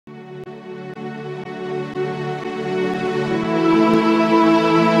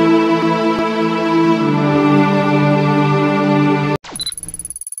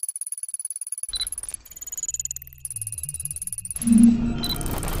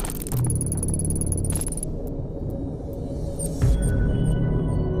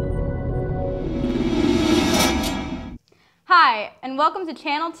Hi, and welcome to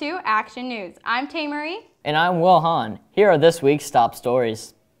Channel 2 Action News. I'm Tay-Marie. And I'm Will Hahn. Here are this week's top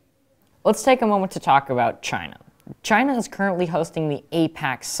stories. Let's take a moment to talk about China. China is currently hosting the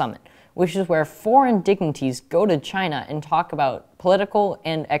APEC Summit, which is where foreign dignitaries go to China and talk about political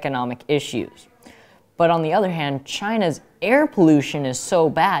and economic issues. But on the other hand, China's air pollution is so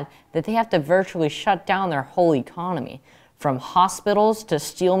bad that they have to virtually shut down their whole economy. From hospitals to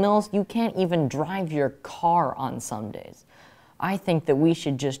steel mills, you can't even drive your car on some days. I think that we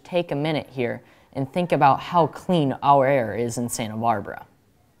should just take a minute here and think about how clean our air is in Santa Barbara.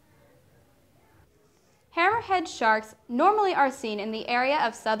 Hammerhead sharks normally are seen in the area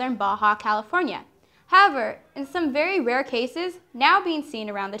of southern Baja California. However, in some very rare cases, now being seen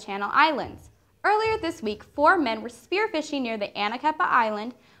around the Channel Islands. Earlier this week, 4 men were spearfishing near the Anacepa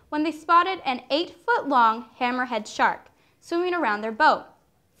Island when they spotted an 8-foot-long hammerhead shark swimming around their boat.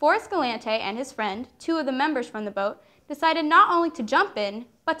 Forrest Galante and his friend, 2 of the members from the boat, decided not only to jump in,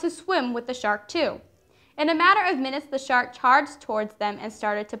 but to swim with the shark too. In a matter of minutes, the shark charged towards them and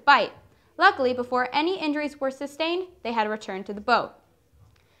started to bite. Luckily, before any injuries were sustained, they had returned to the boat.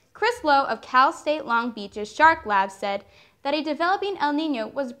 Chris Lowe of Cal State Long Beach's Shark Lab said that a developing El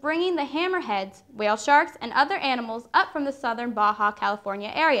Niño was bringing the hammerheads, whale sharks, and other animals up from the southern Baja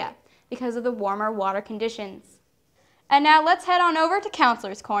California area because of the warmer water conditions. And now let's head on over to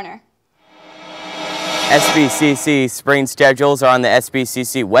Counselor's Corner. SBCC spring schedules are on the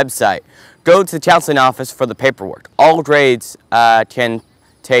SBCC website. Go to the counseling office for the paperwork. All grades can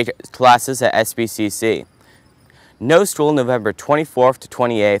take classes at SBCC. No school November 24th to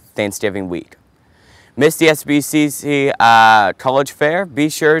 28th, Thanksgiving week. Miss the SBCC College Fair? Be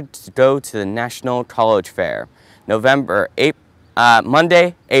sure to go to the National College Fair.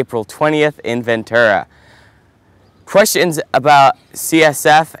 Monday, April 20th in Ventura. Questions about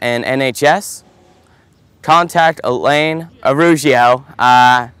CSF and NHS? Contact Elaine Arugio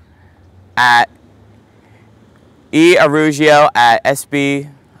at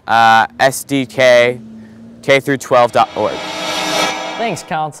earugio@sbsdk-k-12.org. Thanks,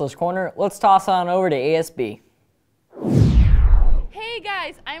 Counselor's Corner. Let's toss on over to ASB. Hey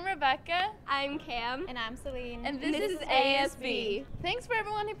guys, I'm Rebecca. I'm Cam. And I'm Celine. And this is ASB. Thanks for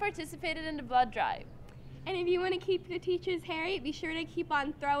everyone who participated in the blood drive. And if you want to keep the teachers hairy, be sure to keep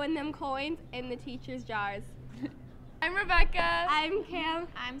on throwing them coins in the teachers' jars. I'm Rebecca. I'm Cam.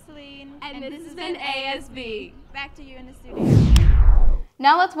 I'm Celine. And this has been ASB. Back to you in the studio.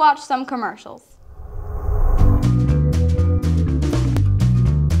 Now let's watch some commercials.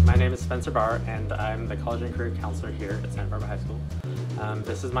 My name is Spencer Barr, and I'm the College and Career Counselor here at Santa Barbara High School.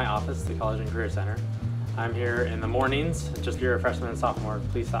 This is my office, the College and Career Center. I'm here in the mornings. Just if you're a freshman and sophomore,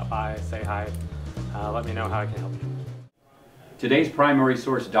 please stop by, say hi, let me know how I can help you. Today's primary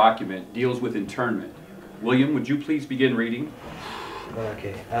source document deals with internment. William, would you please begin reading?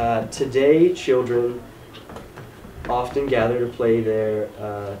 Okay. Today, children often gather to play their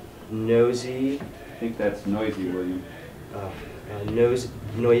noisy... I think that's noisy, William.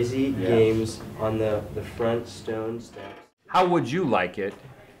 Noisy games on the front stone steps. How would you like it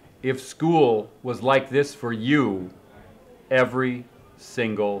if school was like this for you every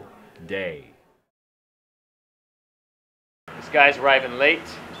single day? This guy's arriving late.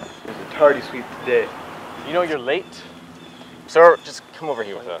 There's a tardy sweep today. You know you're late? So just come over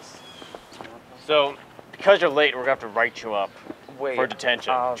here with us. So, because you're late, we're gonna have to write you up for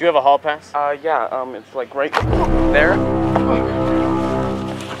detention. Do you have a hall pass? Yeah, it's like right there.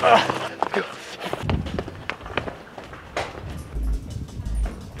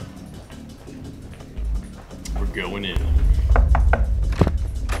 We're going in.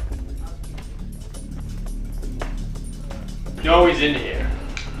 You know he's in here.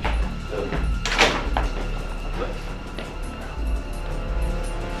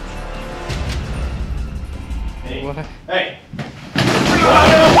 Hey. What? Hey.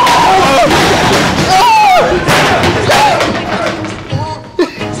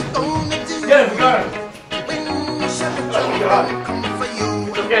 Get him, we got him. Oh, God.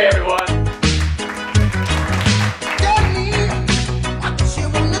 It's okay, everyone.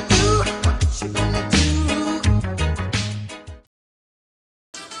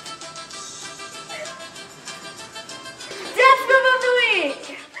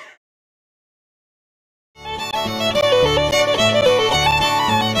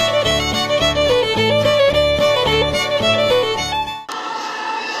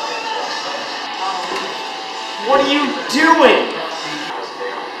 What are you doing?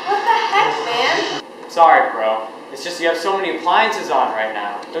 What the heck, man? Sorry, bro. It's just you have so many appliances on right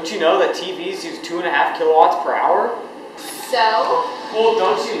now. Don't you know that TVs use 2.5 kilowatts per hour? So? Well,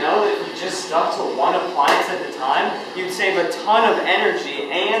 don't you know that if you just stuck to one appliance at a time, you'd save a ton of energy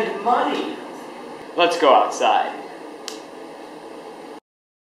and money? Let's go outside.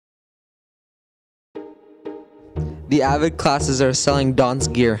 The Avid classes are selling Don's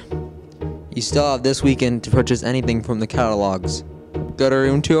gear. You still have this weekend to purchase anything from the catalogs. Go to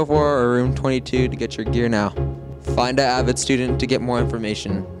room 204 or room 22 to get your gear now. Find an Avid student to get more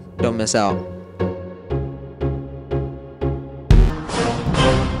information. Don't miss out.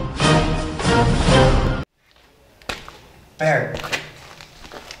 Bear.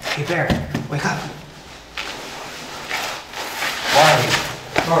 Hey, Bear, wake up. Why?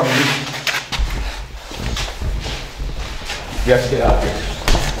 You have to get out of here.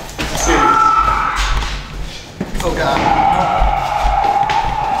 Oh, God.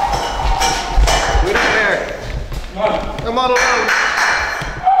 Wait up, Bear. I'm all alone.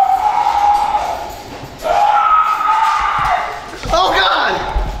 Oh, God!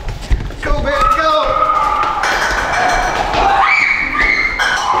 Go, Bear, go!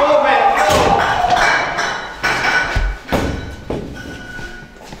 Go, Bear, go!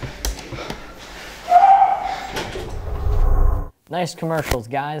 Nice commercials,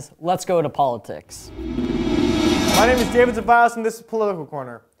 guys. Let's go to politics. My name is David Zabias, and this is Political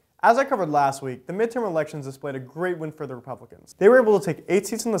Corner. As I covered last week, the midterm elections displayed a great win for the Republicans. They were able to take 8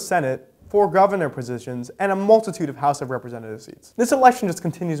 seats in the Senate, 4 governor positions, and a multitude of House of Representatives seats. This election just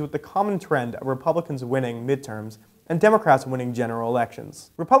continues with the common trend of Republicans winning midterms and Democrats winning general elections.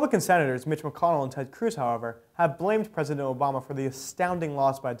 Republican Senators Mitch McConnell and Ted Cruz, however, have blamed President Obama for the astounding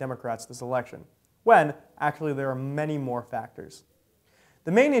loss by Democrats this election, when actually there are many more factors.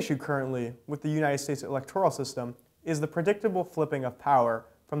 The main issue currently with the United States electoral system is the predictable flipping of power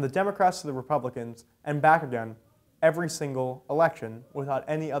from the Democrats to the Republicans and back again every single election without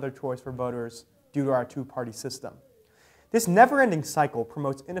any other choice for voters due to our two-party system. This never-ending cycle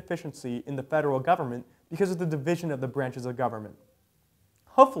promotes inefficiency in the federal government because of the division of the branches of government.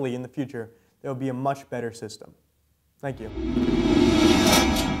 Hopefully in the future there will be a much better system. Thank you.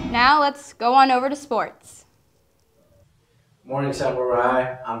 Now let's go on over to sports. Morning, Santa Barbara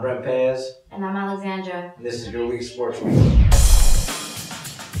High. I'm Brent Pez. And I'm Alexandra. And this is your week's sports report.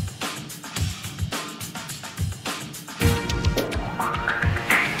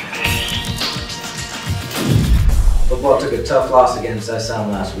 Football took a tough loss against SM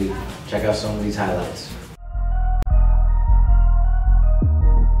last week. Check out some of these highlights.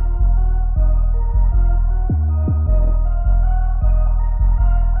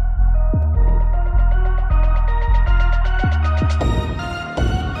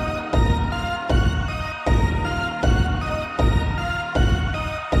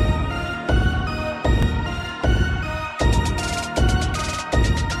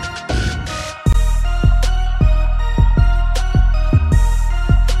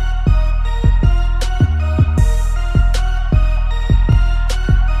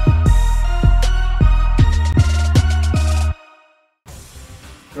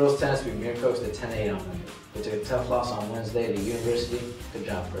 Girls tennis beat Mirror Coast at 10-8 on Monday. They took a tough loss on Wednesday at a university. Good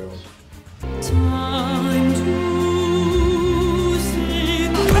job, girls. Time to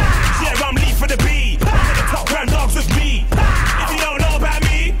sing. Yeah, I'm lead for the beat. The top ground dogs with me. If you don't know about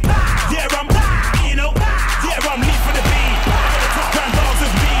me, yeah, I'm lead for the beat. The top ground dogs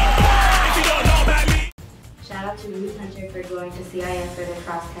with me. If you don't know about me. Shout out to Ruth Hunter for going to CIF for the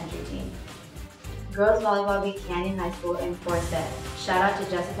cross-country team. Girls volleyball beat Canyon High School in 4 sets. Shout out to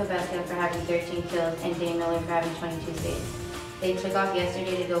Jessica Beska for having 13 kills and Dane Miller for having 22 saves. They took off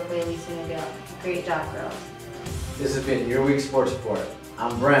yesterday to go play Lisa McGill. Great job, girls. This has been your week's sports report.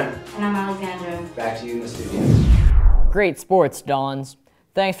 I'm Brent. And I'm Alexandra. Back to you in the studio. Great sports, Dons.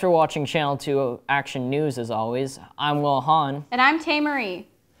 Thanks for watching Channel 2 Action News as always. I'm Will Hahn. And I'm Tay Marie.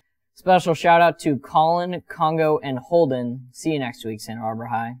 Special shout out to Colin, Congo, and Holden. See you next week, Santa Barbara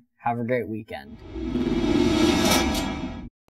High. Have a great weekend.